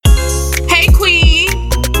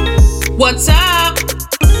What's up?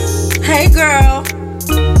 Hey girl,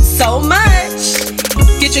 so much.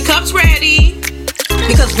 Get your cups ready,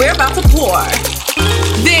 because we're about to pour.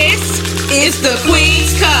 This is the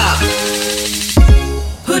Queen's Cup.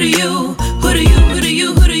 Who do you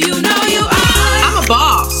know you are? I'm a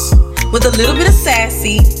boss with a little bit of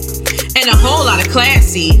sassy and a whole lot of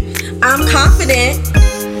classy. I'm confident.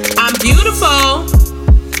 I'm beautiful.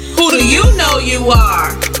 Who do you know you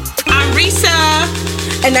are? I'm Risa.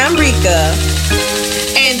 And I'm Rika.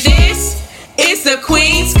 And this is the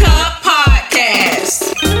Queen's Cup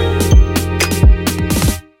Podcast.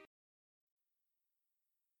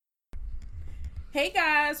 Hey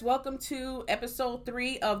guys, welcome to episode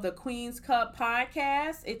 3 of the Queen's Cup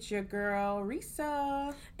Podcast. It's your girl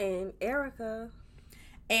Risa. And Erica.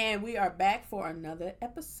 And we are back for another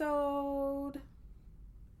episode.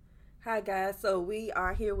 Hi guys, so we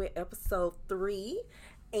are here with episode 3.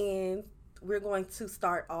 And we're going to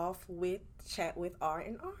start off with chat with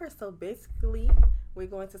R&R. So basically, we're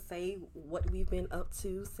going to say what we've been up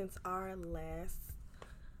to since our last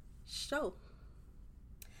show.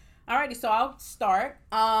 Alrighty, so I'll start.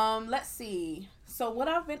 Let's see. So what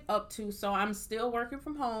I've been up to. So I'm still working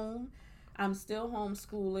from home. I'm still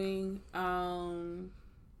homeschooling. And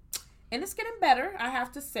it's getting better, I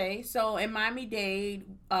have to say. So in Miami-Dade,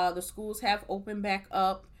 the schools have opened back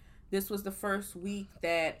up. This was the first week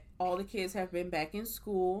that all the kids have been back in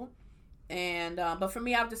school. And but for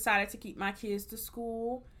me, I've decided to keep my kids to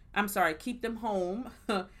school. Keep them home.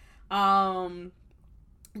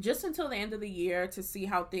 Just until the end of the year to see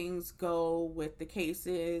how things go with the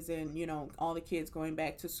cases and, you know, all the kids going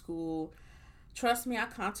back to school. Trust me, I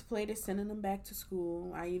contemplated sending them back to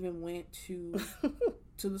school. I even went to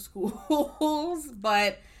the schools,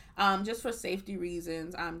 but just for safety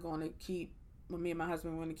reasons, me and my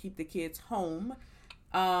husband are going to keep the kids home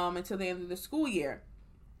until the end of the school year.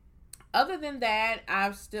 Other than that,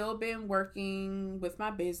 I've still been working with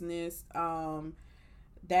my business.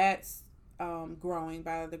 That's growing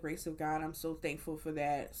by the grace of God. I'm so thankful for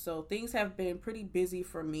that. So things have been pretty busy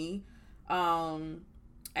for me.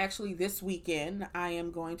 Actually, this weekend, I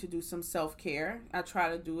am going to do some self-care. I try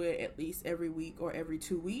to do it at least every week or every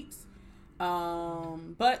 2 weeks.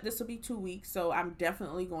 But this will be 2 weeks, so I'm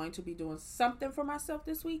definitely going to be doing something for myself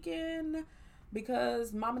this weekend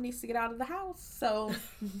because mama needs to get out of the house. So,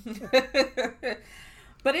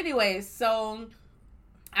 but anyways, so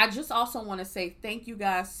I just also want to say thank you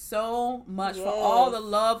guys so much for all the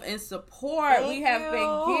love and support we have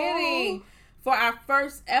been getting for our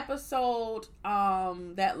first episode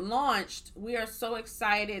that launched. We are so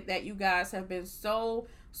excited that you guys have been so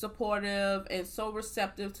supportive and so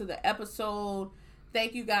receptive to the episode.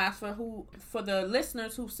 Thank you guys for the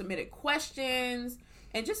listeners who submitted questions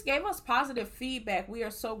and just gave us positive feedback. We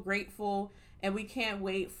are so grateful, and we can't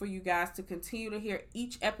wait for you guys to continue to hear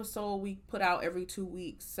each episode we put out every 2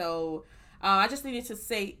 weeks. So I just needed to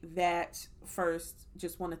say that first.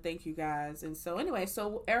 Just want to thank you guys. And so anyway,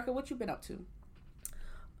 so Erica, what you been up to?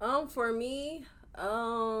 For me,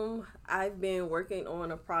 I've been working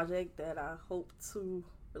on a project that I hope to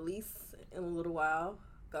release in a little while,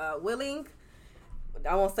 God willing.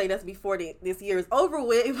 I won't say that's before this year is over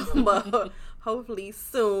with, but hopefully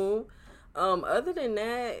soon. Other than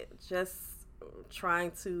that, just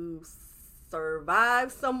trying to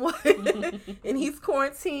survive somewhat in these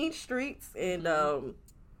quarantine streets, and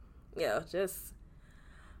just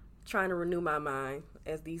trying to renew my mind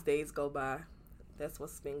as these days go by. That's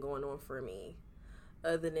what's been going on for me.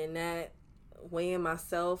 Other than that, weighing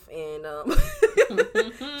myself and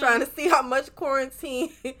trying to see how much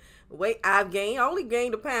quarantine weight I've gained. I only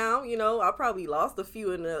gained a pound, I probably lost a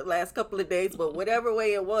few in the last couple of days, but whatever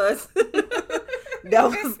way it was,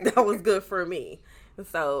 that was good for me.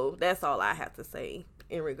 So that's all I have to say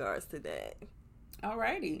in regards to that.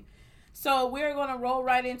 Alrighty. So we're going to roll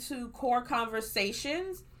right into core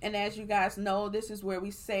conversations. And as you guys know, this is where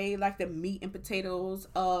we say like the meat and potatoes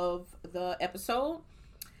of the episode.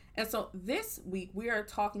 And so this week we are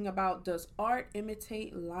talking about, does art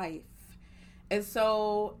imitate life? And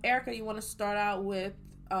so, Erica, you want to start out with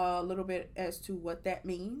a little bit as to what that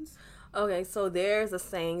means? Okay, so there's a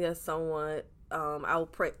saying that someone, I'll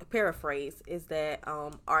paraphrase, is that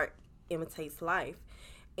art imitates life.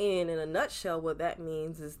 And in a nutshell, what that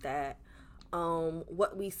means is that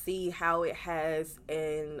what we see, how it has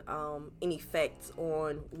an effect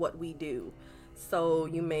on what we do. So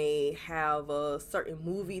you may have a certain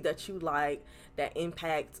movie that you like that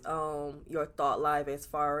impacts your thought life as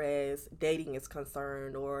far as dating is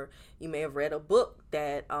concerned, or you may have read a book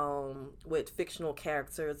that with fictional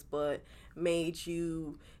characters but made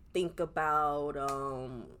you think about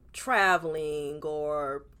traveling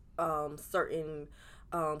or certain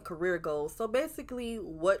career goals. So basically,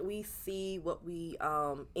 what we see, what we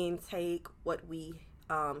intake, what we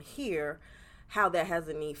hear, how that has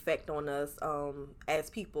an effect on us as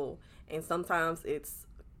people. And sometimes it's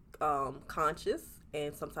conscious,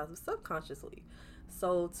 and sometimes it's subconsciously.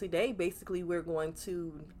 So today, basically, we're going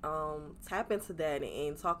to tap into that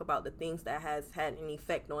and talk about the things that has had an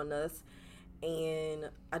effect on us. And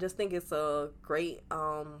I just think it's a great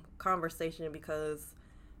conversation because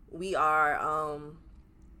we are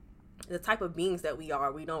the type of beings that we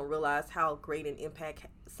are. We don't realize how great an impact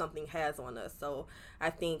something has on us. So I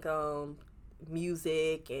think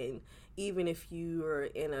music, and even if you're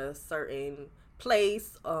in a certain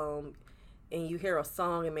place and you hear a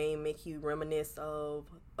song, it may make you reminisce of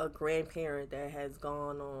a grandparent that has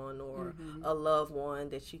gone on, or a loved one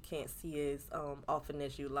that you can't see as often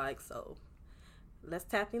as you like. So let's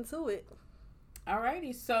tap into it.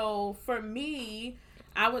 Alrighty, so for me,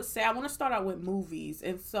 I would say I want to start out with movies.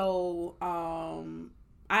 And so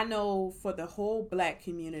I know for the whole Black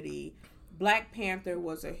community, Black Panther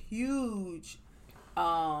was a huge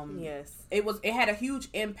yes. It had a huge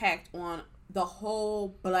impact on the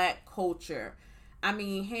whole Black culture. I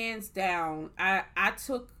mean, hands down, I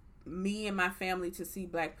took me and my family to see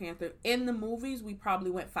Black Panther. In the movies, we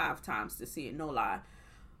probably went 5 times to see it, no lie.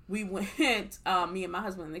 We went, me and my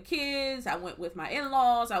husband and the kids. I went with my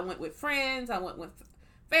in-laws. I went with friends. I went with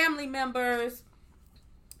family members.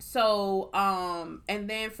 So, and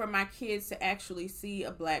then for my kids to actually see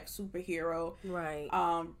a Black superhero. Right.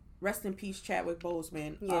 Rest in peace, Chadwick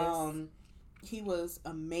Boseman. Yes. He was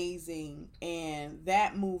amazing. And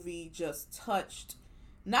that movie just touched,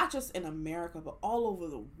 not just in America, but all over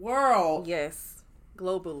the world. Yes.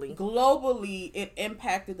 Globally. Globally, it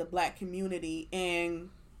impacted the Black community. And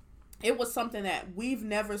it was something that we've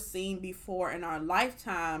never seen before in our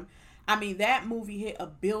lifetime. I mean, that movie hit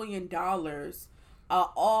 $1 billion.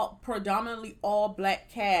 Predominantly all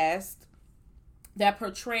Black cast that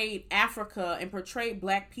portrayed Africa and portrayed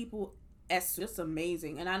Black people as just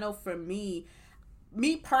amazing. And I know for me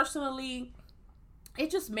personally, it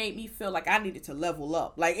just made me feel like I needed to level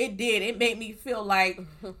up. Like it did. It made me feel like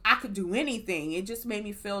I could do anything. It just made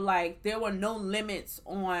me feel like there were no limits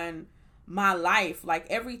on my life. Like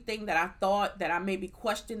everything that I thought that I maybe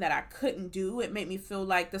questioned that I couldn't do, it made me feel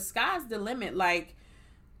like the sky's the limit. Like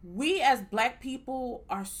we as Black people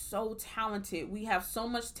are so talented. We have so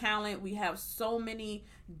much talent. We have so many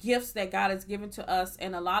gifts that God has given to us.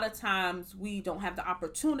 And a lot of times we don't have the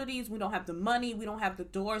opportunities. We don't have the money. We don't have the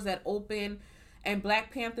doors that open. And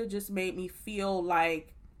Black Panther just made me feel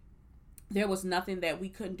like there was nothing that we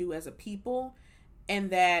couldn't do as a people. And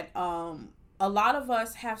that a lot of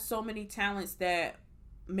us have so many talents that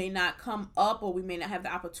may not come up, or we may not have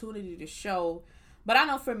the opportunity to show. But I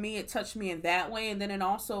know for me, it touched me in that way. And then it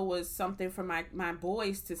also was something for my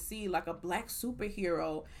boys to see, like a Black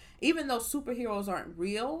superhero, even though superheroes aren't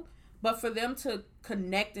real, but for them to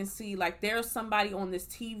connect and see, like, there's somebody on this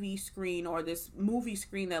TV screen or this movie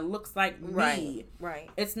screen that looks like me.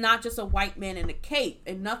 Right. It's not just a white man in a cape,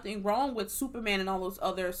 and nothing wrong with Superman and all those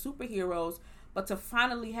other superheroes, but to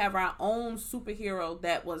finally have our own superhero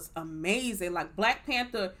that was amazing. Like Black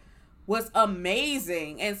Panther was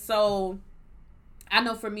amazing. And so I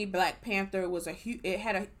know for me, Black Panther was it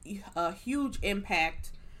had a huge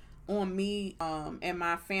impact on me and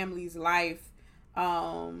my family's life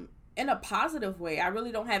in a positive way. I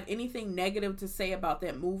really don't have anything negative to say about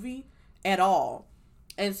that movie at all.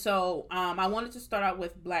 And so I wanted to start out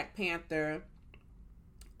with Black Panther.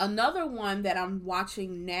 Another one that I'm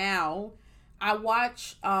watching now, I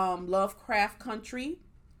watch Lovecraft Country.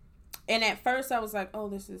 And at first I was like, oh,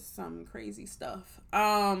 this is some crazy stuff.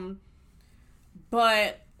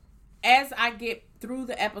 But as I get through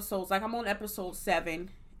the episodes, like I'm on episode 7,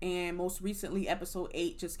 and most recently episode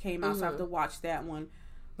 8 just came out, so I have to watch that one.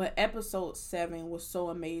 But episode 7 was so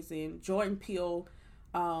amazing. Jordan Peele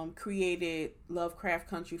created Lovecraft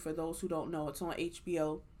Country. For those who don't know, it's on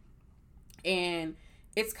HBO. And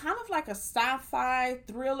it's kind of like a sci-fi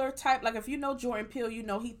thriller type. Like if you know Jordan Peele, you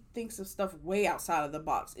know he thinks of stuff way outside of the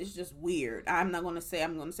box. It's just weird. I'm going to say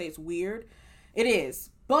it's weird. It is.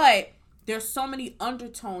 But there's so many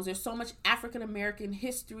undertones. There's so much African American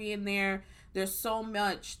history in there. There's so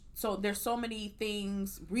many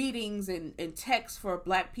things, readings and texts for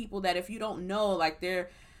Black people that if you don't know, like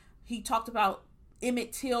he talked about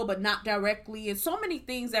Emmett Till, but not directly, and so many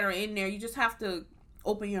things that are in there. You just have to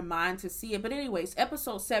open your mind to see it. But anyways,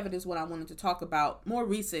 episode 7 is what I wanted to talk about more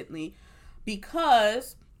recently,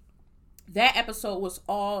 because that episode was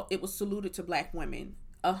saluted to Black women.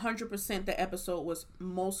 100% the episode was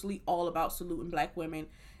mostly all about saluting Black women.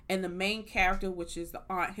 And the main character, which is the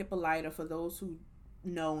Aunt Hippolyta, for those who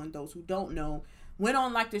know and those who don't know, went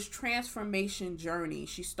on like this transformation journey.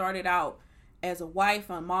 She started out as a wife,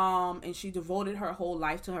 a mom, and she devoted her whole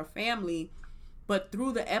life to her family. But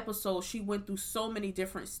through the episode, she went through so many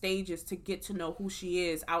different stages to get to know who she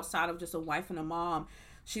is outside of just a wife and a mom.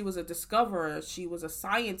 She was a discoverer. She was a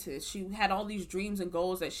scientist. She had all these dreams and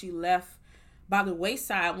goals that she left by the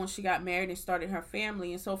wayside when she got married and started her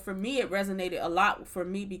family. And so for me, it resonated a lot for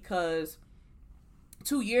me because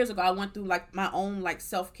 2 years ago, I went through like my own like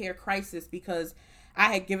self-care crisis because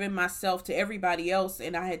I had given myself to everybody else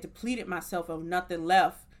and I had depleted myself of nothing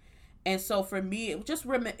left. And so for me, it just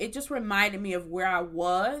reminded me of where I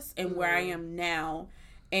was and where I am now,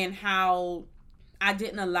 and how I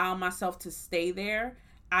didn't allow myself to stay there.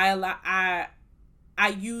 I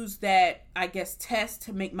used that, I guess, test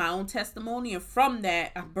to make my own testimony, and from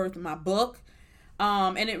that I birthed my book.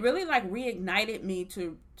 And it really like reignited me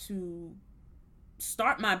to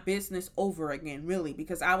start my business over again, really,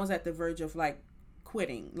 because I was at the verge of like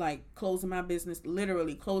quitting, like closing my business,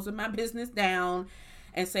 literally closing my business down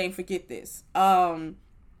and saying, forget this. So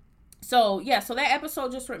that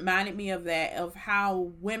episode just reminded me of that, of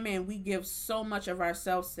how women, we give so much of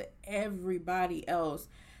ourselves to everybody else,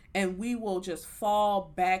 and we will just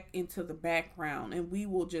fall back into the background, and we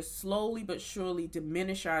will just slowly but surely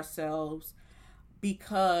diminish ourselves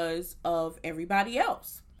because of everybody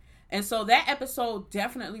else. And so that episode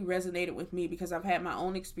definitely resonated with me because I've had my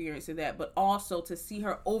own experience of that, but also to see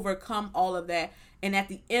her overcome all of that. And at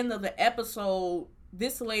the end of the episode,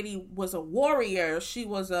 this lady was a warrior. She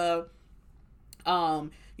was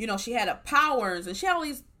she had powers, and she had all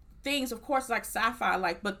these things, of course, like sci-fi,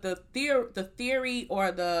 like, but the theory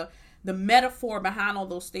or the metaphor behind all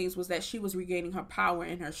those things was that she was regaining her power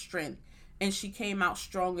and her strength, and she came out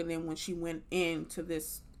stronger than when she went into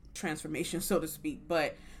this transformation, so to speak.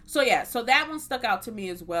 But so that one stuck out to me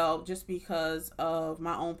as well, just because of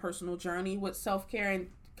my own personal journey with self-care and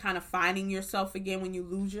kind of finding yourself again when you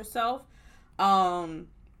lose yourself. So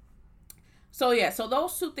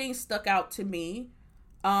those two things stuck out to me.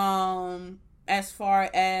 As far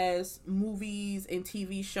as movies and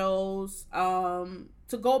TV shows,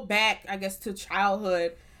 to go back, I guess, to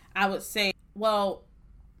childhood, I would say, well,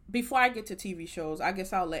 before I get to TV shows, I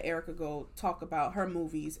guess I'll let Erica go talk about her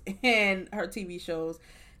movies and her TV shows,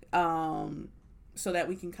 so that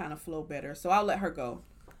we can kind of flow better. So I'll let her go.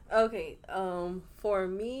 Okay. For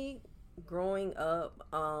me, growing up,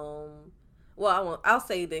 I'll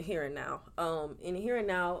say the here and now. In the here and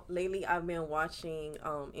now, lately I've been watching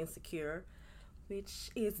Insecure,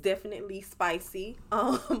 which is definitely spicy.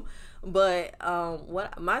 But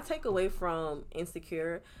what my takeaway from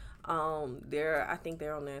Insecure, I think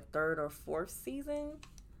they're on their third or fourth season.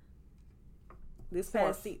 This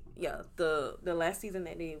past the last season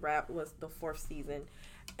that they wrapped was the fourth season,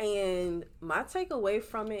 and my takeaway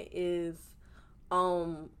from it is,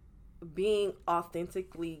 being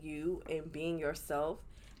authentically you and being yourself,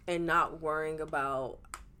 and not worrying about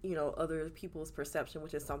other people's perception,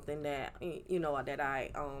 which is something that that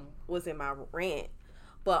I was in my rant,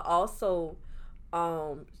 but also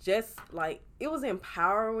just like it was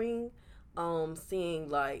empowering seeing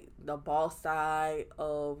like the boss side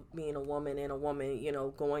of being a woman, and a woman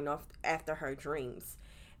going off after her dreams,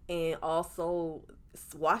 and also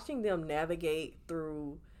watching them navigate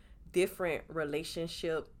through different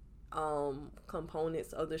relationship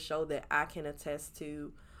components of the show that I can attest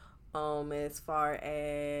to, as far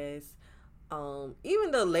as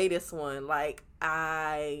even the latest one. Like,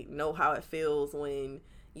 I know how it feels when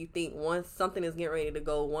you think once something is getting ready to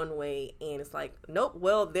go one way and it's like, nope,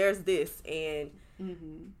 well, there's this, and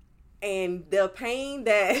and the pain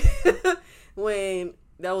that when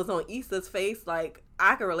that was on Issa's face, like,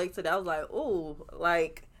 I could relate to that. I was like, ooh,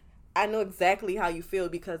 like, I know exactly how you feel,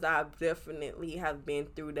 because I definitely have been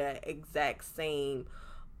through that exact same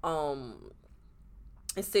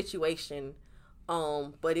situation,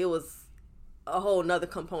 but it was a whole nother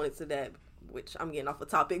component to that, which I'm getting off a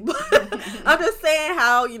topic, but I'm just saying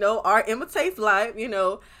how art imitates life,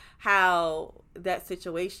 how that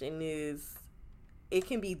situation is, it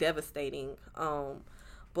can be devastating,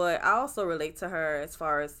 but I also relate to her as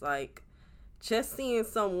far as like just seeing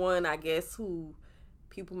someone, I guess, who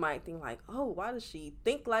people might think like, oh, why does she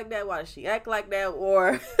think like that? Why does she act like that?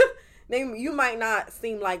 Or you might not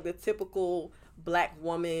seem like the typical black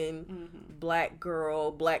woman, black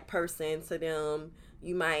girl, black person to them.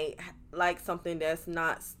 You might like something that's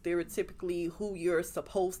not stereotypically who you're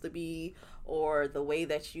supposed to be, or the way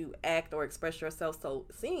that you act or express yourself. So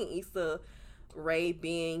seeing Issa Ray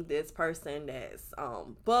being this person that's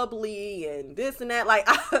bubbly and this and that. Like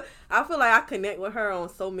I feel like I connect with her on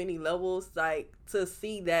so many levels. Like to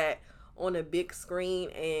see that on a big screen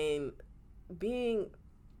and being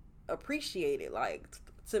appreciated. Like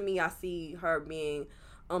to me, I see her being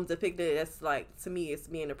depicted as, like, to me it's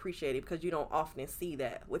being appreciated, because you don't often see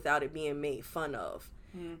that without it being made fun of.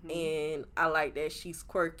 Mm-hmm. And I like that she's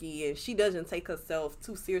quirky and she doesn't take herself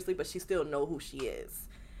too seriously, but she still know who she is.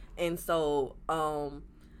 And so I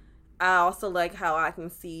also like how I can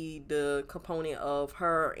see the component of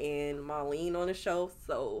her and Marlene on the show.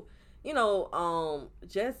 So, you know,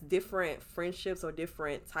 just different friendships or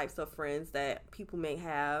different types of friends that people may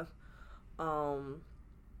have.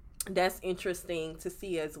 That's interesting to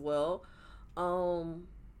see as well.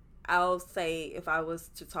 I'll say, if I was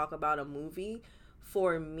to talk about a movie,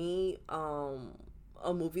 for me,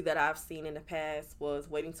 a movie that I've seen in the past was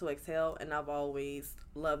Waiting to Exhale, and I've always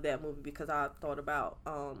loved that movie because I thought about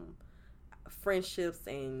friendships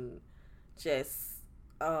and just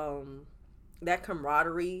that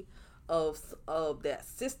camaraderie of that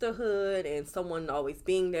sisterhood, and someone always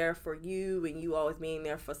being there for you and you always being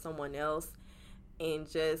there for someone else.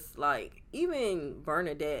 And just like even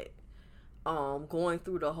Bernadette going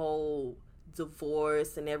through the whole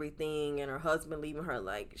divorce and everything, and her husband leaving her,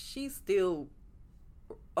 like, she still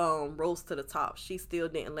rose to the top. She still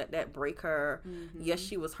didn't let that break her. Mm-hmm. Yes,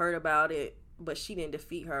 she was hurt about it, but she didn't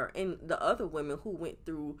defeat her. And the other women who went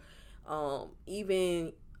through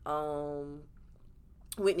even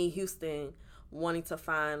Whitney Houston wanting to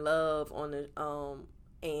find love on the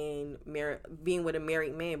and being with a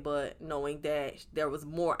married man, but knowing that there was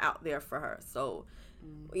more out there for her. So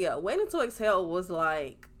yeah, Waiting to Exhale was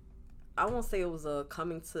like, I won't say it was a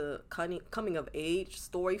coming of age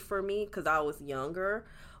story for me because I was younger,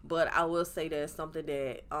 but I will say that it's something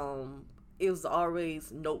that it was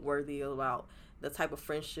always noteworthy about the type of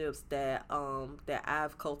friendships that that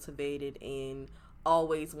I've cultivated and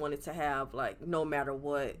always wanted to have. Like, no matter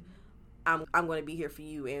what, I'm going to be here for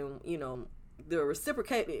you. And you know, the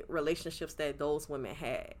reciprocated relationships that those women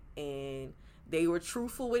had, and they were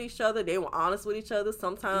truthful with each other. They were honest with each other.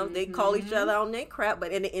 Sometimes they call each other on their crap,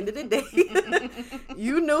 but at the end of the day,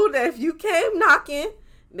 you knew that if you came knocking,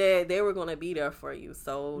 that they were going to be there for you.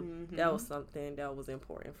 So that was something that was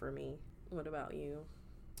important for me. What about you?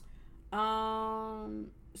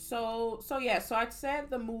 So I said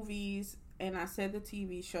the movies and I said the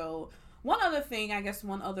TV show. One other thing, I guess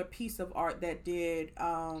one other piece of art that did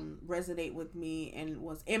resonate with me and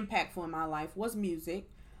was impactful in my life was music.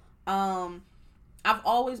 I've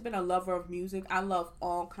always been a lover of music. I love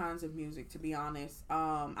all kinds of music, to be honest.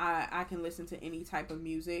 I can listen to any type of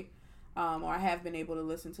music, or I have been able to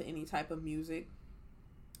listen to any type of music.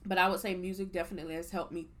 But I would say music definitely has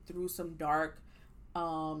helped me through some dark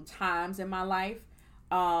times in my life.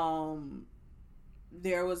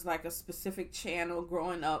 There was like a specific channel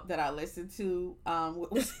growing up that I listened to.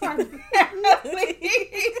 Was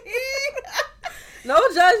No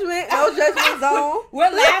judgment zone.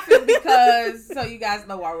 We're laughing because, so you guys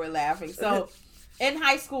know why we're laughing. So in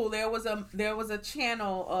high school, there was a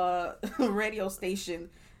channel, radio station,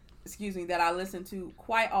 that I listened to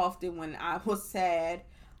quite often when I was sad.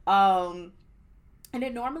 And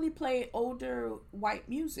it normally played older white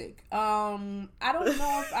music. I don't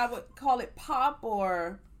know if I would call it pop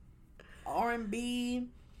or R&B.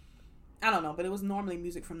 I don't know, but it was normally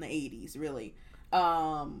music from the 80s, really.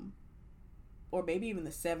 Or maybe even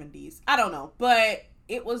the 70s. I don't know. But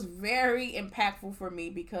it was very impactful for me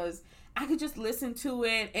because I could just listen to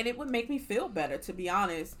it and it would make me feel better, to be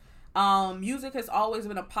honest. Music has always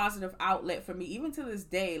been a positive outlet for me, even to this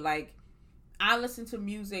day. Like, I listen to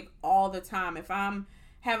music all the time. If I'm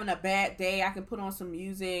having a bad day, I can put on some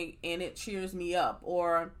music and it cheers me up.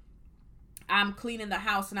 Or I'm cleaning the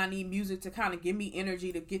house and I need music to kind of give me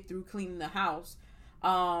energy to get through cleaning the house.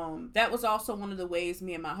 That was also one of the ways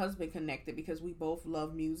me and my husband connected, because we both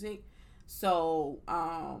love music. So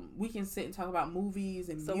we can sit and talk about movies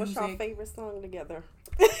and music. So what's your favorite song together?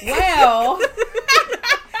 Well,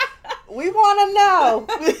 we want to know.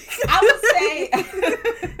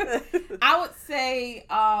 I would say,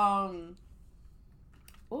 oh,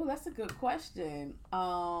 that's a good question.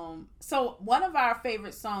 So one of our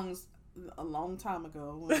favorite songs a long time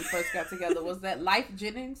ago when we first got together was that Life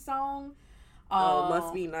Jennings song.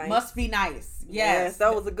 Must Be Nice. Must Be Nice. Yes.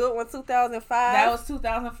 That was a good one. 2005. That was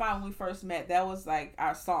 2005 when we first met. That was like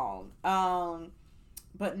our song.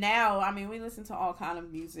 But now, I mean, we listen to all kind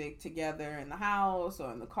of music together in the house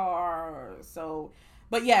or in the car or so.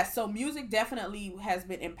 But yeah, so music definitely has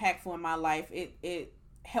been impactful in my life. It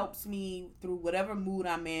helps me through whatever mood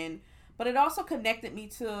I'm in. but it also connected me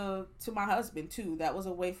to my husband too. That was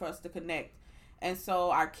a way for us to connect. And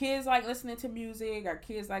so our kids like listening to music. Our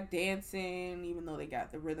kids like dancing, even though they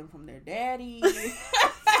got the rhythm from their daddy.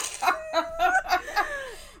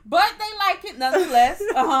 But they like it nonetheless.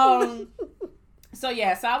 So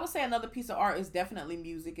I would say another piece of art is definitely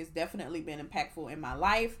music. It's definitely been impactful in my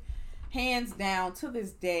life. Hands down, to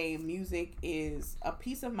this day, music is a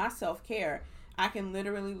piece of my self-care. I can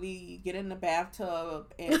literally get in the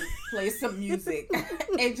bathtub and play some music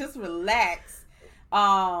and just relax.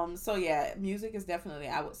 Music is definitely,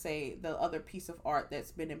 I would say, the other piece of art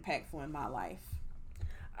that's been impactful in my life.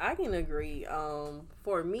 I can agree.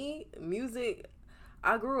 For me, music,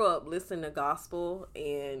 I grew up listening to gospel,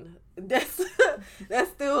 and that's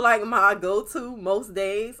still like my go-to most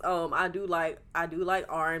days. I do like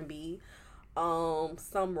R&B,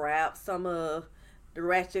 some rap, some the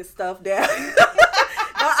ratchet stuff that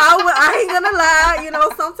I ain't gonna lie,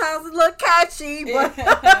 sometimes it's a little catchy, but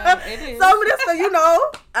it is. Some of this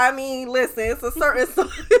stuff, I mean, listen, it's a certain song.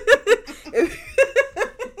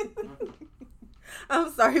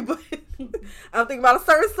 I'm sorry, but I'm thinking about a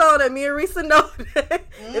certain song that me and Risa know that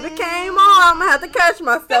if it came on, I'm gonna have to catch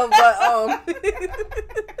myself.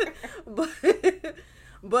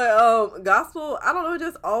 But gospel, I don't know, it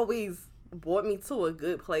just always brought me to a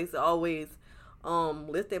good place. It always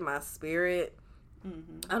lifted my spirit.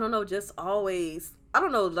 Mm-hmm. I don't know, just always, I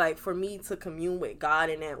don't know, like for me to commune with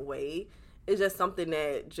God in that way, it's just something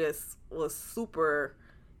that just was super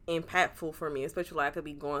impactful for me, especially like I could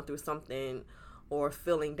be going through something or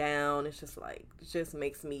feeling down. It's just like, it just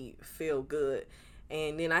makes me feel good.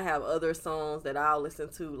 And then I have other songs that I'll listen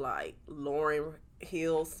to, like Lauryn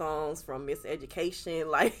Hill songs from Miss Education,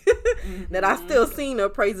 like mm-hmm. that I still sing the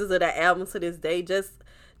praises of that album to this day. Just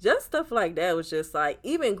stuff like that was just like,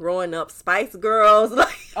 even growing up, Spice Girls,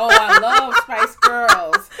 like I love Spice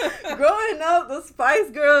Girls. Growing up, the Spice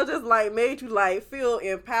Girls just like made you like feel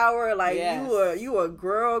empowered, like yes. you a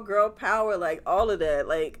girl power, like all of that,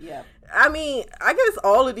 like yeah. I mean, I guess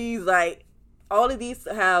all of these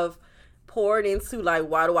have poured into like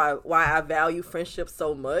why I value friendship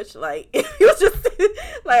so much. Like it was just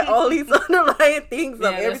like all these underlying things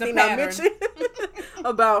of everything I mentioned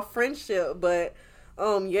about friendship, but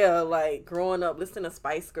like growing up listening to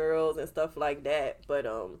Spice Girls and stuff like that. But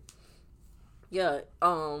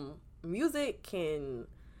music can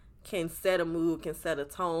set a mood, can set a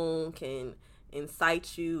tone, can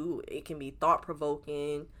incite you. It can be thought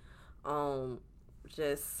provoking. So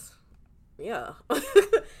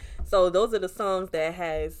those are the songs that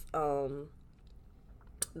has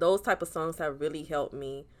those type of songs have really helped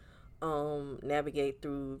me navigate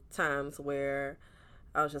through times where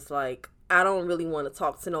I was just like, I don't really want to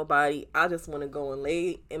talk to nobody. I just want to go and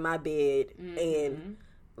lay in my bed mm-hmm. and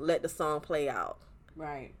let the song play out.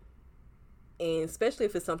 Right. And especially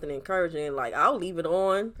if it's something encouraging, like I'll leave it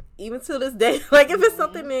on even to this day. Like if it's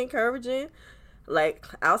something encouraging, like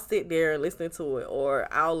I'll sit there and listen to it, or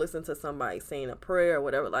I'll listen to somebody saying a prayer or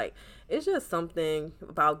whatever. Like it's just something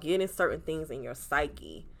about getting certain things in your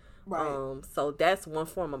psyche. Right. So that's one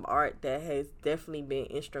form of art that has definitely been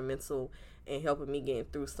instrumental in helping me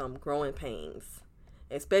get through some growing pains,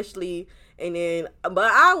 especially. And then,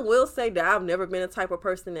 but I will say that I've never been a type of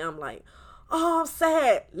person that I'm like, oh, I'm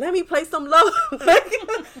sad, let me play some love. Like,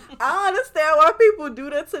 I understand why people do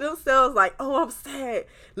that to themselves. Like, oh, I'm sad,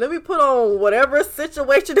 let me put on whatever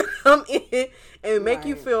situation that I'm in and make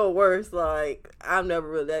you feel worse. Like, I've never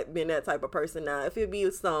really been that type of person. Now, if it be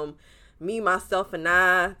some me, myself, and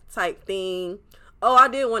I type thing. Oh, I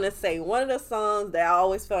did want to say, one of the songs that I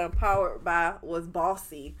always felt empowered by was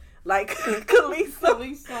Bossy. Like,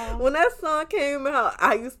 Khaleesa. When that song came out,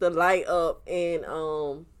 I used to light up. And,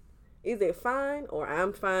 Is It Fine or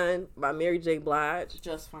I'm Fine by Mary J. Blige.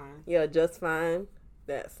 Just Fine. Yeah, Just Fine.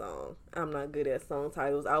 That song. I'm not good at song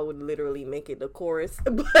titles. I would literally make it the chorus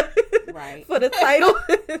but for the title.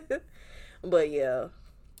 But, yeah.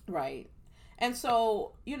 Right. And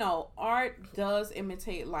so, art does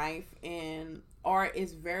imitate life, and art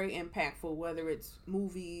is very impactful, whether it's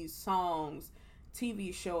movies, songs,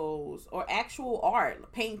 TV shows, or actual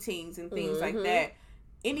art, paintings and things mm-hmm. like that.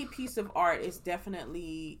 Any piece of art is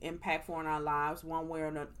definitely impactful in our lives one way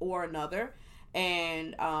or another.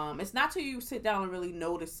 And it's not till you sit down and really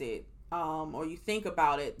notice it or you think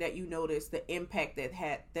about it that you notice the impact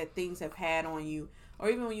that things have had on you. Or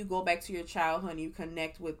even when you go back to your childhood and you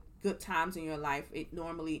connect with good times in your life, it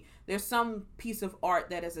normally there's some piece of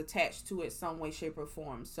art that is attached to it some way, shape, or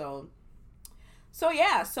form. So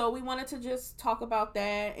we wanted to just talk about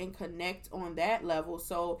that and connect on that level.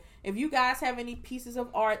 So if you guys have any pieces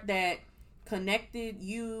of art that connected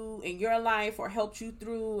you in your life or helped you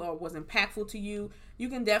through or was impactful to you, you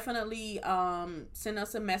can definitely send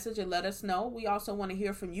us a message and let us know. We also want to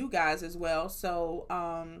hear from you guys as well. So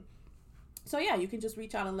yeah, you can just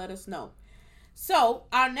reach out and let us know. So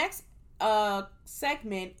our next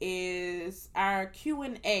segment is our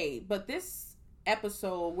Q&A, but this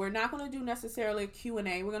episode we're not going to do necessarily a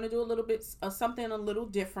Q&A. We're going to do a little bit of something a little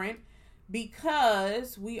different,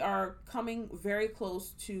 because we are coming very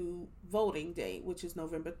close to voting day, which is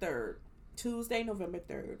November 3rd. Tuesday, November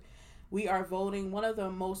 3rd. We are voting one of the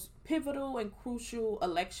most pivotal and crucial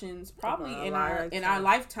elections probably in our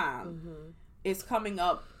lifetime. Mm-hmm. It's coming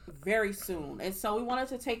up very soon. And so we wanted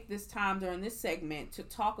to take this time during this segment to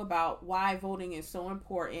talk about why voting is so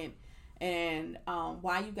important and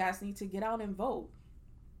why you guys need to get out and vote.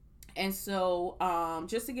 And so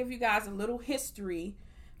just to give you guys a little history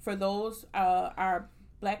for those our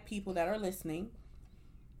Black people that are listening,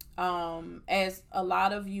 as a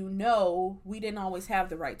lot of you know, we didn't always have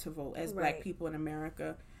the right to vote as Black people in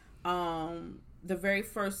America. The very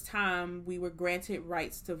first time we were granted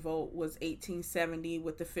rights to vote was 1870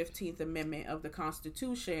 with the 15th Amendment of the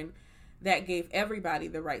Constitution that gave everybody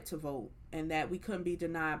the right to vote, and that we couldn't be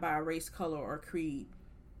denied by a race, color, or creed,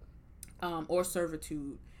 or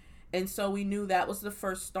servitude. And so we knew that was the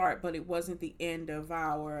first start, but it wasn't the end of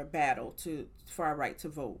our battle for our right to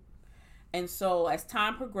vote. And so as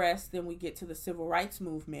time progressed, then we get to the Civil Rights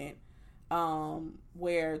Movement,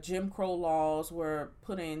 where Jim Crow laws were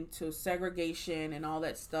put into segregation and all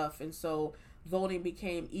that stuff. And so voting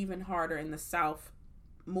became even harder in the South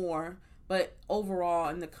more. But overall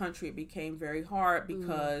in the country, it became very hard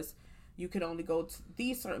because you could only go to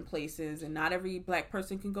these certain places, and not every Black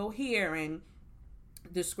person can go here, and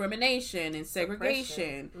discrimination and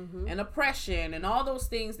segregation and oppression and all those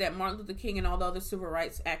things that Martin Luther King and all the other civil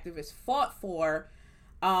rights activists fought for.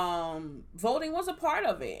 Voting was a part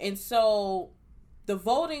of it. And so the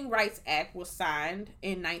Voting Rights Act was signed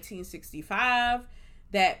in 1965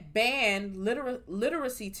 that banned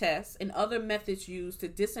literacy tests and other methods used to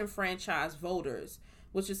disenfranchise voters,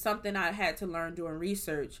 which is something I had to learn doing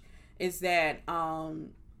research, is that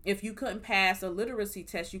if you couldn't pass a literacy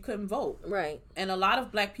test, you couldn't vote. Right. And a lot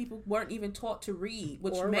of Black people weren't even taught to read,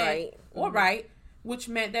 which which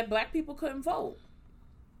meant that Black people couldn't vote.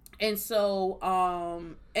 And so,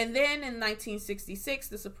 and then in 1966,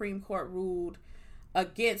 the Supreme Court ruled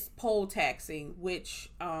against poll taxing, which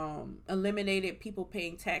eliminated people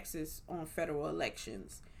paying taxes on federal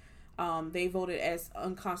elections. They voted as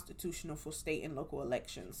unconstitutional for state and local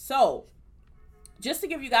elections. So, just to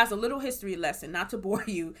give you guys a little history lesson, not to bore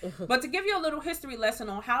you, but to give you a little history lesson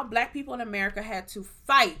on how Black people in America had to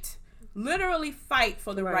fight, literally fight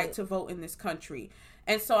for the right to vote in this country.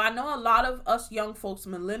 And so I know a lot of us young folks,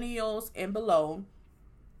 millennials and below,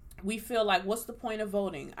 we feel like, what's the point of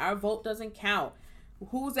voting? Our vote doesn't count.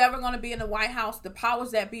 Who's ever going to be in the White House? The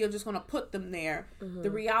powers that be are just going to put them there.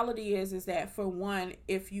 The reality is that, for one,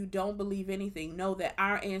 if you don't believe anything, know that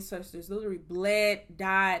our ancestors literally bled,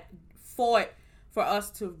 died, fought for us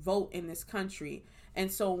to vote in this country.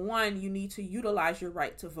 And so, one, you need to utilize your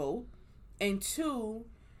right to vote. And two,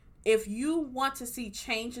 if you want to see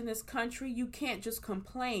change in this country, you can't just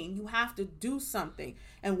complain. You have to do something.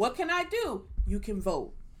 And what can I do? You can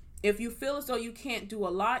vote. If you feel as though you can't do a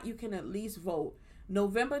lot, you can at least vote.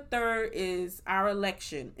 November 3rd is our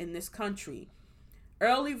election in this country.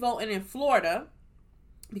 Early voting in Florida,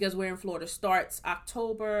 because we're in Florida, starts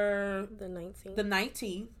October the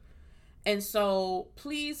 19th. And so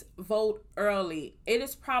please vote early. It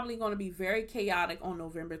is probably going to be very chaotic on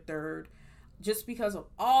November 3rd just because of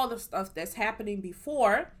all the stuff that's happening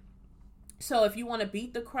before. So if you want to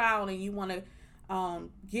beat the crowd and you want to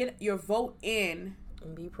get your vote in,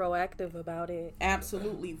 and be proactive about it.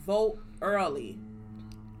 Absolutely. Vote early.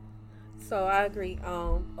 So I agree.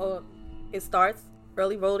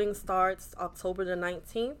 Early voting starts October the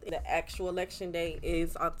 19th. The actual election day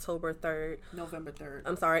is October 3rd. November 3rd.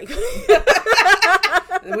 I'm sorry.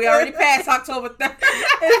 We already passed October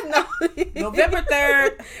 3rd. November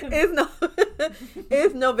 3rd.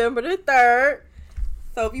 It's November the 3rd.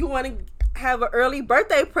 So if you want to have an early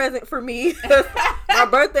birthday present for me, my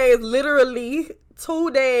birthday is literally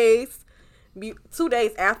 2 days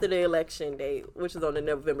after the election day, which is on the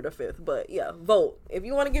November the 5th. But yeah, vote. If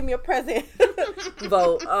you want to give me a present,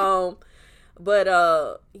 vote.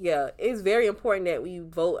 Yeah, it's very important that we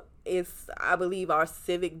vote. It's, I believe, our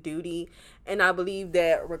civic duty. And I believe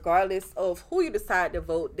that regardless of who you decide to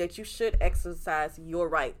vote, that you should exercise your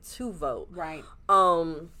right to vote. Right.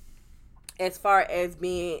 As far as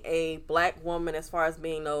being a Black woman, as far as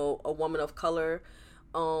being a woman of color,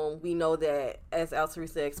 we know that, as Al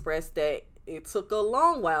Teresa expressed, that it took a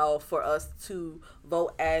long while for us to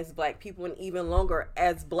vote as Black people, and even longer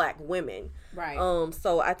as Black women. Right.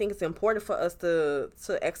 So I think it's important for us to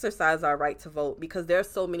exercise our right to vote, because there's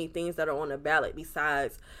so many things that are on the ballot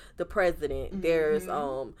besides the president. Mm-hmm. There's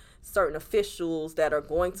certain officials that are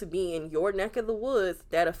going to be in your neck of the woods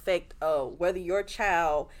that affect whether your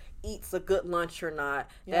child eats a good lunch or not.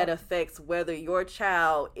 Yep. That affects whether your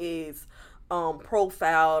child is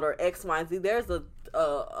profiled or X, Y, and Z. There's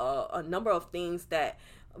a number of things that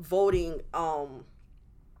voting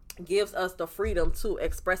gives us the freedom to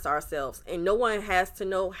express ourselves, and no one has to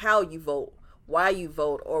know how you vote, why you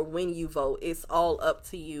vote, or when you vote. It's all up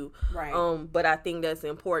to you. Right. But I think that's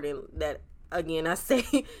important that, again, I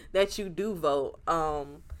say that you do vote.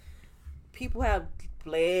 People have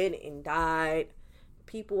bled and died.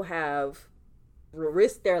 People have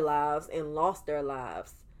risked their lives and lost their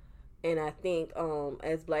lives. And I think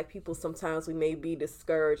as Black people, sometimes we may be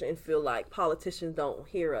discouraged and feel like politicians don't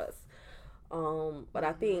hear us. But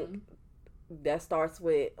I think that starts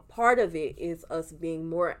with, part of it is us being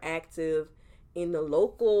more active in the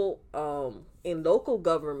local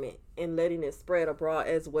government, and letting it spread abroad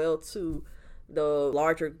as well to the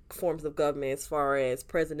larger forms of government, as far as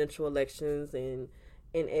presidential elections and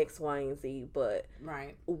X, Y, and Z. But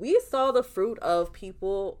right, we saw the fruit of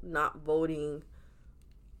people not voting,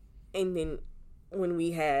 and then when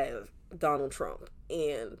we had Donald Trump,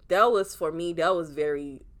 and that was, for me, that was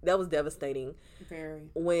devastating. Very.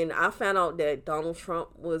 When I found out that Donald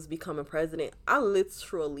Trump was becoming president, I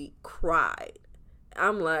literally cried.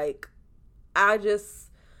 I'm like, I just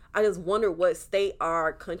wonder what state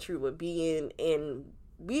our country would be in. And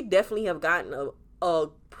we definitely have gotten a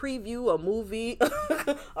preview, a movie,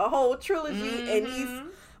 a whole trilogy, and these,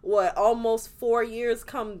 almost 4 years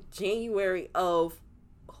come January, of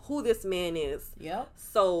who this man is. Yep.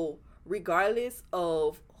 So regardless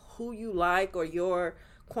of who you like or your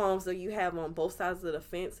qualms that you have on both sides of the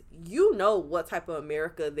fence, you know what type of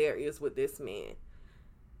America there is with this man.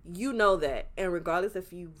 You know that. And regardless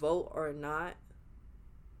if you vote or not,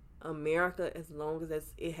 America, as long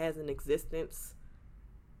as it has an existence,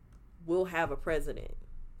 will have a president.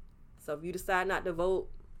 So if you decide not to vote,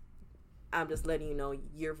 I'm just letting you know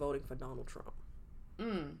you're voting for Donald Trump.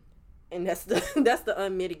 And that's the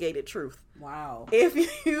unmitigated truth. Wow. If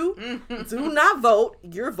you do not vote,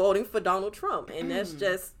 you're voting for Donald Trump. And it's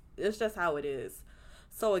just how it is.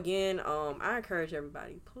 So again, I encourage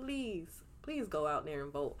everybody, please go out there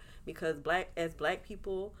and vote. Because as black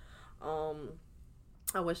people,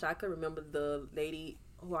 I wish I could remember the lady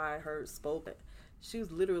who I heard spoke. She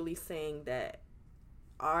was literally saying that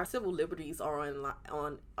our civil liberties are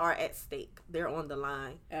are at stake. They're on the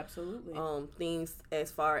line. Absolutely. Things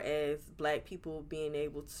as far as black people being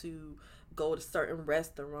able to go to certain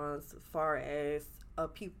restaurants, as far as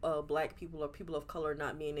black people or people of color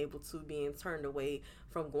not being able to, being turned away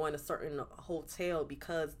from going to certain hotel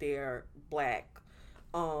because they're black,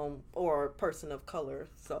 or a person of color.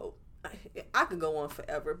 So I could go on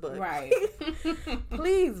forever, but right.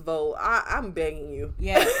 Please vote. I'm begging you.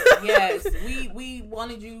 Yes. We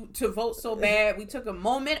wanted you to vote so bad. We took a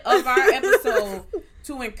moment of our episode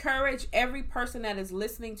to encourage every person that is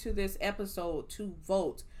listening to this episode to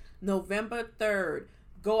vote. November 3rd,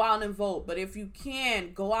 go out and vote. But if you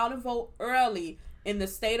can, go out and vote early. In the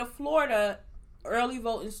state of Florida, early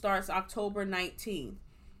voting starts October 19th.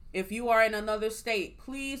 If you are in another state,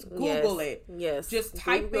 please Google it. Yes. Just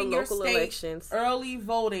type in your state elections. Early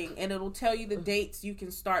voting, and it'll tell you the dates you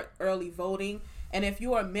can start early voting. And if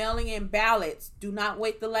you are mailing in ballots, do not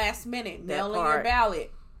wait the last minute. Mail in your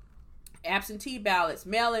ballot. Absentee ballots,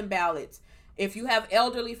 mail-in ballots. If you have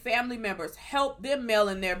elderly family members, help them mail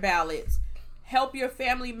in their ballots. Help your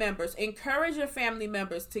family members. Encourage your family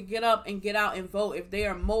members to get up and get out and vote. If they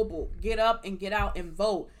are mobile, get up and get out and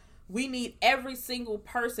vote. We need every single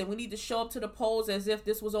person. We need to show up to the polls as if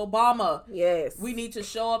this was Obama. Yes. We need to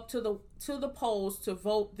show up to the polls to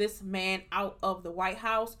vote this man out of the White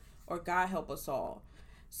House, or God help us all.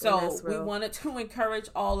 So we wanted to encourage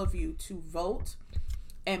all of you to vote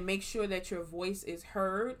and make sure that your voice is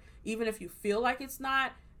heard. Even if you feel like it's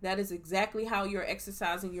not, that is exactly how you're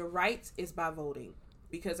exercising your rights, is by voting.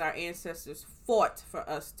 Because our ancestors fought for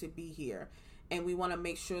us to be here. And we want to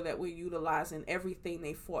make sure that we're utilizing everything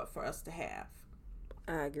they fought for us to have.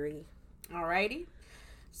 I agree. Alrighty.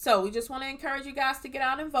 So we just want to encourage you guys to get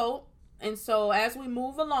out and vote. And so as we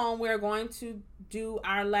move along, we're going to do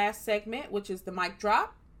our last segment, which is the mic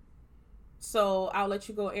drop. So I'll let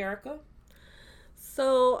you go, Erica.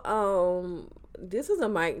 So this is a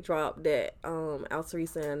mic drop that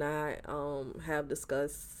Alteresa and I have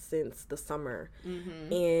discussed since the summer.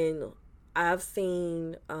 Mm-hmm. And I've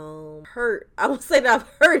seen I won't say that I've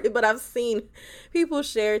heard it, but I've seen people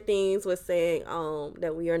share things with saying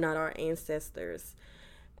that we are not our ancestors.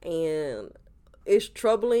 And it's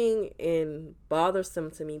troubling and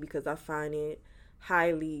bothersome to me because I find it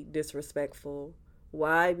highly disrespectful.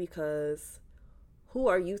 Why? Because who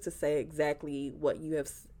are you to say exactly what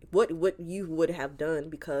you would have done?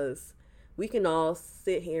 Because we can all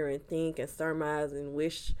sit here and think and surmise and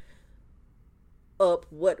wish up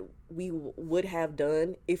what we would have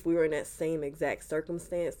done if we were in that same exact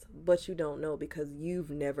circumstance, but you don't know because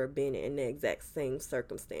you've never been in the exact same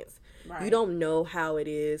circumstance. Right. You don't know how it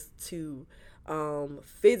is to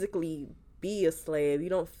physically be a slave. You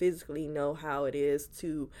don't physically know how it is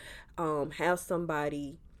to have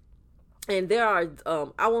somebody. And there are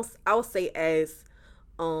I will say as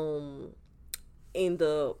in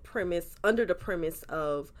the premise, under the premise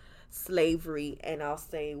of slavery, and I'll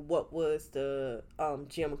say what was the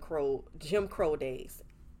Jim Crow days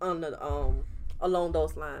on the along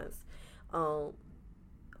those lines,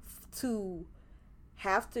 to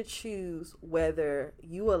have to choose whether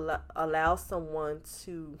you allow someone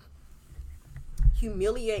to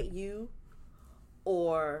humiliate you,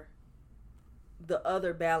 or the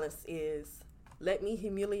other balance is let me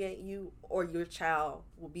humiliate you, or your child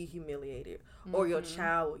will be humiliated, or your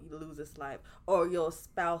child will lose his life, or your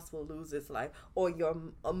spouse will lose his life, or your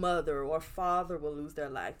mother or father will lose their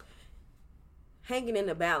life. Hanging in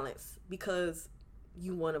the balance because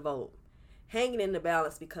you want to vote. Hanging in the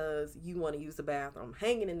balance because you want to use the bathroom.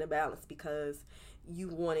 Hanging in the balance because you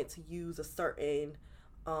wanted to use a certain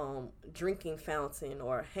drinking fountain,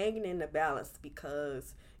 or hanging in the balance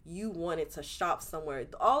because you wanted to shop somewhere.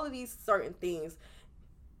 All of these certain things.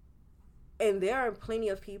 And there are plenty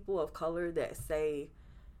of people of color that say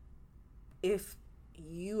if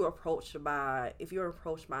you're approached by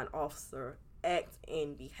an officer, act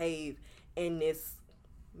and behave in this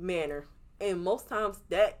manner. And most times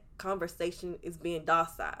that conversation is being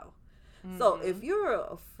docile. Mm-hmm. So if you're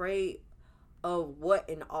afraid of what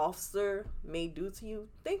an officer may do to you,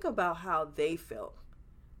 think about how they felt.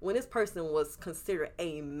 When this person was considered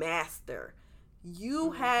a master,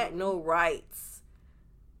 you had no rights.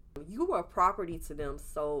 You were property to them.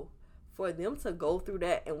 So for them to go through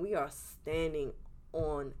that, and we are standing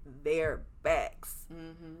on their backs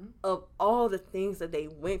of all the things that they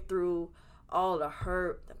went through, all the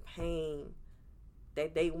hurt, the pain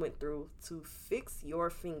that they went through, to fix your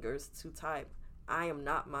fingers to type, I am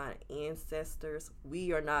not my ancestors,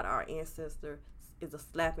 we are not our ancestors, is a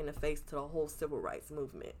slap in the face to the whole civil rights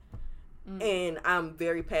movement. And I'm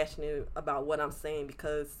very passionate about what I'm saying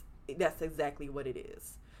because that's exactly what it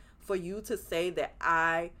is. For you to say that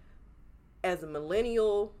I, as a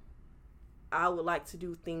millennial, I would like to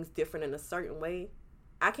do things different in a certain way,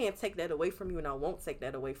 I can't take that away from you, and I won't take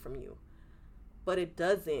that away from you. But it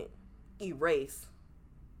doesn't erase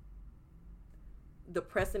the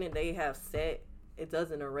precedent they have set. It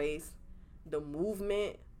doesn't erase the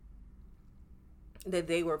movement that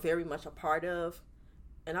they were very much a part of.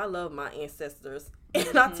 And I love my ancestors,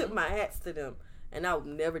 and I tip my hats to them, and I would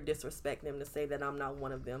never disrespect them to say that I'm not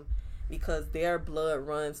one of them, because their blood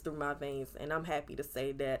runs through my veins, and I'm happy to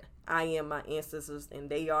say that I am my ancestors and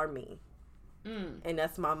they are me. And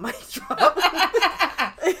that's my mic drop.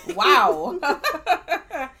 Wow.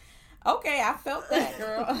 Okay, I felt that,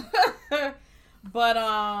 girl. But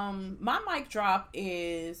my mic drop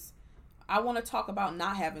is, I want to talk about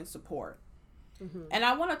not having support. And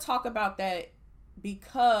I want to talk about that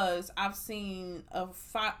because I've seen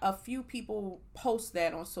a few people post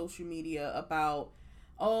that on social media about,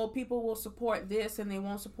 oh, people will support this and they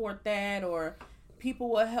won't support that, or people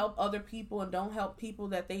will help other people and don't help people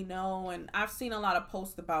that they know. And I've seen a lot of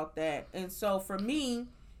posts about that. And so for me,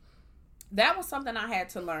 that was something I had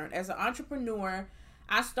to learn. As an entrepreneur,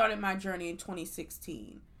 I started my journey in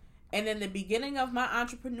 2016. And in the beginning of my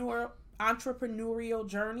entrepreneurial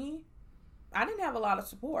journey, I didn't have a lot of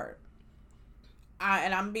support.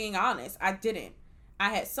 And I'm being honest, I didn't. I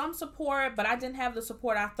had some support, but I didn't have the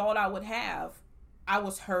support I thought I would have. I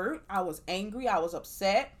was hurt. I was angry. I was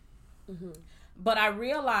upset. But I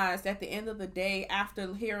realized at the end of the day,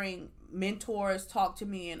 after hearing mentors talk to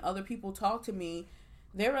me and other people talk to me,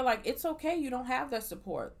 they were like, it's okay, you don't have that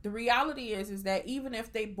support. The reality is that even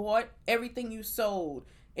if they bought everything you sold,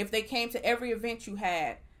 if they came to every event you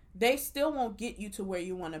had, they still won't get you to where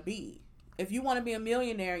you want to be. If you want to be a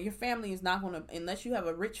millionaire, your family is not going to, unless you have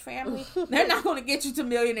a rich family, they're not going to get you to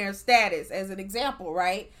millionaire status, as an example,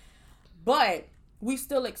 right? But we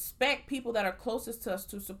still expect people that are closest to us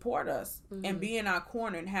to support us and be in our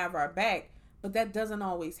corner and have our back. But that doesn't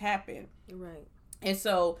always happen. Right. And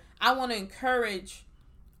so I want to encourage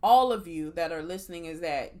all of you that are listening is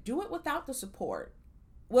that do it without the support.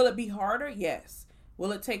 Will it be harder? Yes.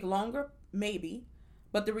 Will it take longer? Maybe.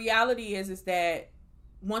 But the reality is that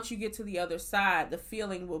once you get to the other side, the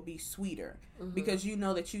feeling will be sweeter because you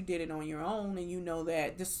know that you did it on your own, and you know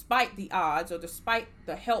that despite the odds or despite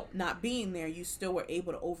the help not being there, you still were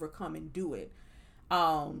able to overcome and do it.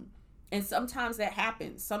 And sometimes that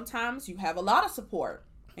happens. Sometimes you have a lot of support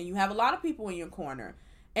and you have a lot of people in your corner,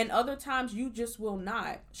 and other times you just will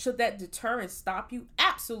not. Should that deter and stop you?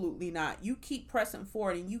 Absolutely not. You keep pressing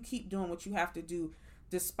forward and you keep doing what you have to do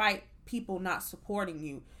despite people not supporting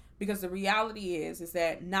you. Because the reality is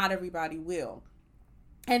that not everybody will.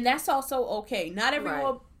 And that's also okay. Not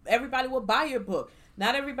everybody will buy your book.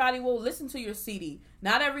 Not everybody will listen to your CD.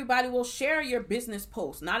 Not everybody will share your business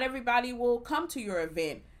post. Not everybody will come to your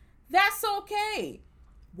event. That's okay.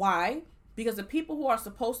 Why? Because the people who are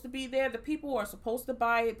supposed to be there, the people who are supposed to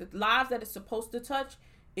buy it, the lives that it's supposed to touch,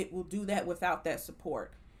 it will do that without that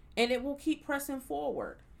support. And it will keep pressing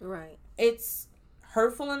forward. Right. It's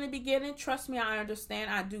hurtful in the beginning. Trust me, I understand.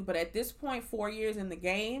 I do. But at this point, 4 years in the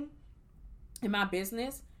game, in my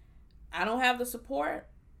business, I don't have the support.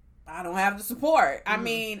 I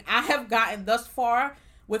mean, I have gotten thus far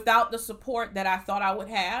without the support that I thought I would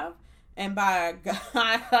have. And by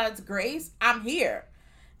God's grace, I'm here.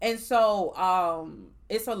 And so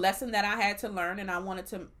it's a lesson that I had to learn. And I wanted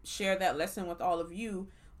to share that lesson with all of you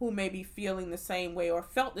who may be feeling the same way or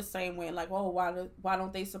felt the same way. Like, oh, why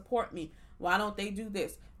don't they support me? Why don't they do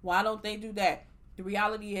this? Why don't they do that? The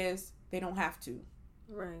reality is they don't have to.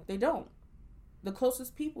 Right. They don't. The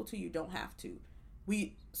closest people to you don't have to.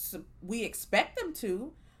 We expect them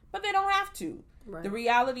to, but they don't have to. Right. The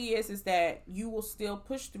reality is that you will still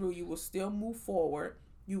push through. You will still move forward.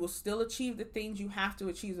 You will still achieve the things you have to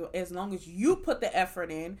achieve as long as you put the effort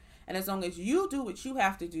in and as long as you do what you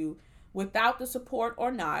have to do. Without the support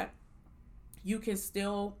or not, you can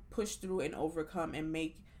still push through and overcome and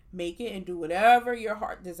make it and do whatever your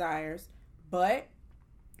heart desires. But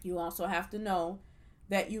you also have to know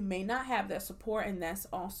that you may not have that support, and that's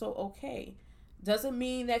also okay. Doesn't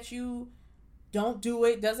mean that you don't do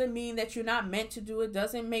it. Doesn't mean that you're not meant to do it.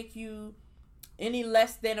 Doesn't make you any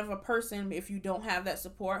less than of a person if you don't have that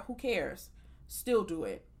support. Who cares? Still do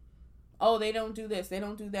it. Oh, they don't do this. They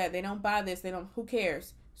don't do that. They don't buy this. Who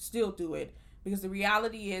cares? Still do it. Because the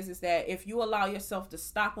reality is that if you allow yourself to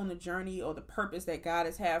stop on the journey or the purpose that God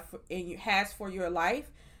has for your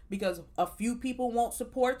life, because a few people won't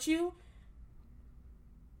support you,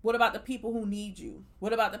 what about the people who need you?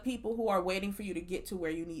 What about the people who are waiting for you to get to where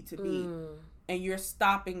you need to be? And you're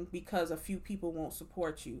stopping because a few people won't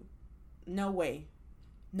support you? No way.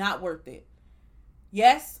 Not worth it.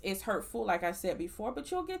 Yes, it's hurtful, like I said before, but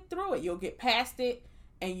you'll get through it. You'll get past it,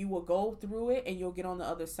 and you will go through it, and you'll get on the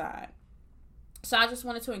other side. So I just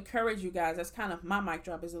wanted to encourage you guys. That's kind of my mic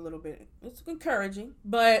drop is a little bit, it's encouraging,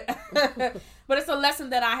 but but it's a lesson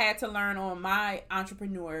that I had to learn on my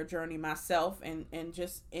entrepreneur journey myself and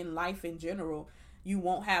just in life in general. You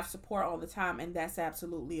won't have support all the time, and that's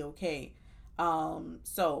absolutely okay.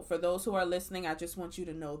 So for those who are listening, I just want you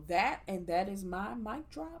to know that, and that is my mic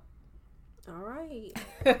drop. All right.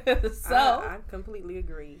 So I completely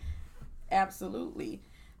agree. Absolutely.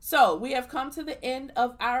 So we have come to the end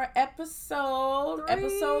of our episode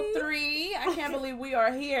 3. I can't believe we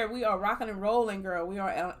are here. We are rocking and rolling, girl. We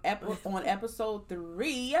are on episode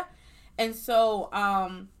 3. And so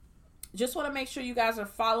just want to make sure you guys are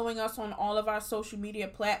following us on all of our social media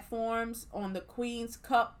platforms, on the Queen's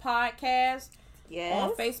Cup podcast,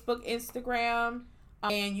 on Facebook, Instagram,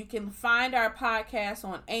 and you can find our podcast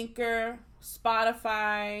on Anchor,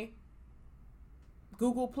 Spotify,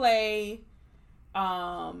 Google Play,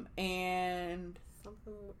 and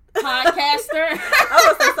Podcaster. I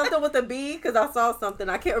was say something with a B because I saw something.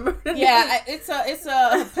 I can't remember the name. It's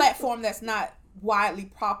a platform that's not widely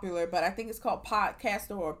popular, but I think it's called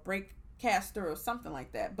Podcaster or Breakcaster or something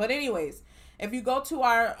like that. But anyways, if you go to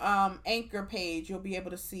our Anchor page, you'll be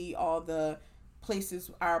able to see all the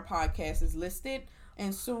places our podcast is listed,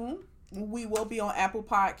 and soon we will be on Apple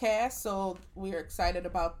Podcasts, so we're excited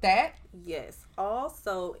about that. Yes.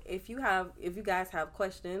 Also, if you guys have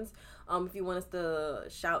questions, if you want us to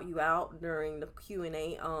shout you out during the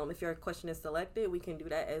Q&A, if your question is selected, we can do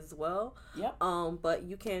that as well. Yep. But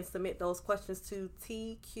you can submit those questions to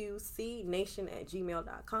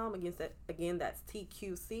tqcnation@gmail.com. Again, that's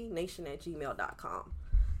tqcnation@gmail.com.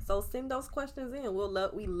 So send those questions in.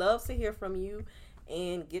 We love to hear from you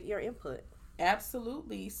and get your input.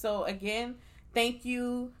 Absolutely. So again, thank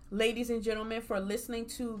you, ladies and gentlemen, for listening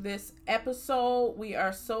to this episode. We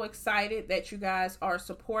are so excited that you guys are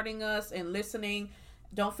supporting us and listening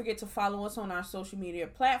Don't forget to follow us on our social media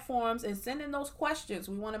platforms and send in those questions.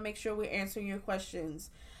 We want to make sure we're answering your questions.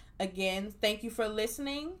 Again, thank you for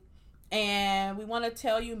listening. And we want to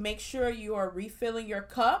tell you, make sure you are refilling your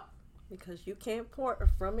cup. Because you can't pour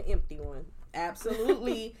from an empty one.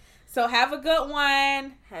 Absolutely. So have a good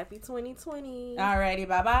one. Happy 2020. Alrighty,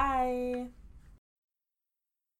 bye-bye.